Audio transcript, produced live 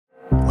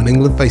when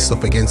England faced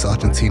off against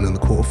Argentina in the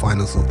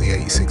quarterfinals of the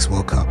 '86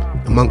 World Cup.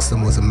 Amongst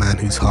them was a man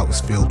whose heart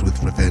was filled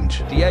with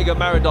revenge. Diego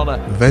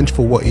Maradona. Revenge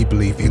for what he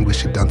believed the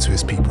English had done to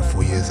his people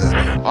 4 years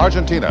earlier.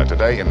 Argentina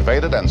today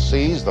invaded and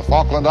seized the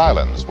Falkland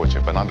Islands, which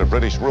have been under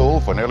British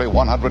rule for nearly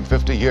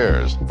 150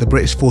 years. The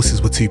British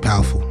forces were too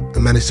powerful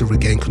and managed to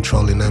regain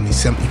control in only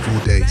 74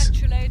 days.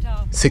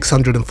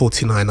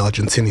 649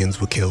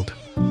 Argentinians were killed,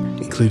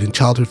 including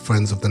childhood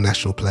friends of the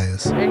national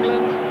players.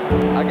 England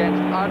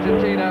against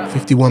Argentina.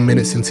 51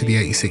 minutes into the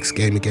 '86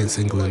 game against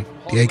England,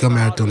 Diego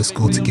Maradona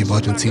scored to give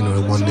Argentina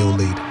a 1-0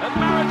 lead. And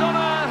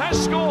Maradona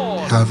has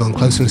scored. However, on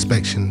closer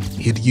inspection,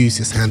 he had used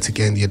his hand to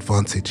gain the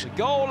advantage.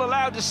 Goal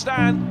allowed to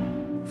stand.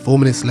 4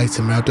 minutes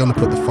later, Maradona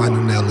put the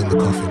final nail in the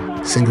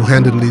coffin,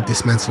 single-handedly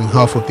dismantling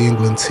half of the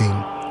England team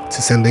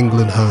to send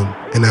England home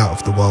and out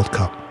of the World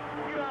Cup.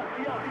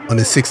 On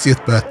his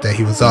 60th birthday,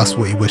 he was asked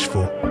what he wished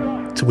for,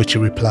 to which he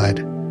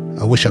replied,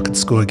 "I wish I could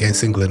score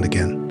against England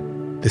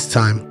again, this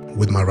time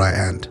with my right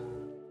hand."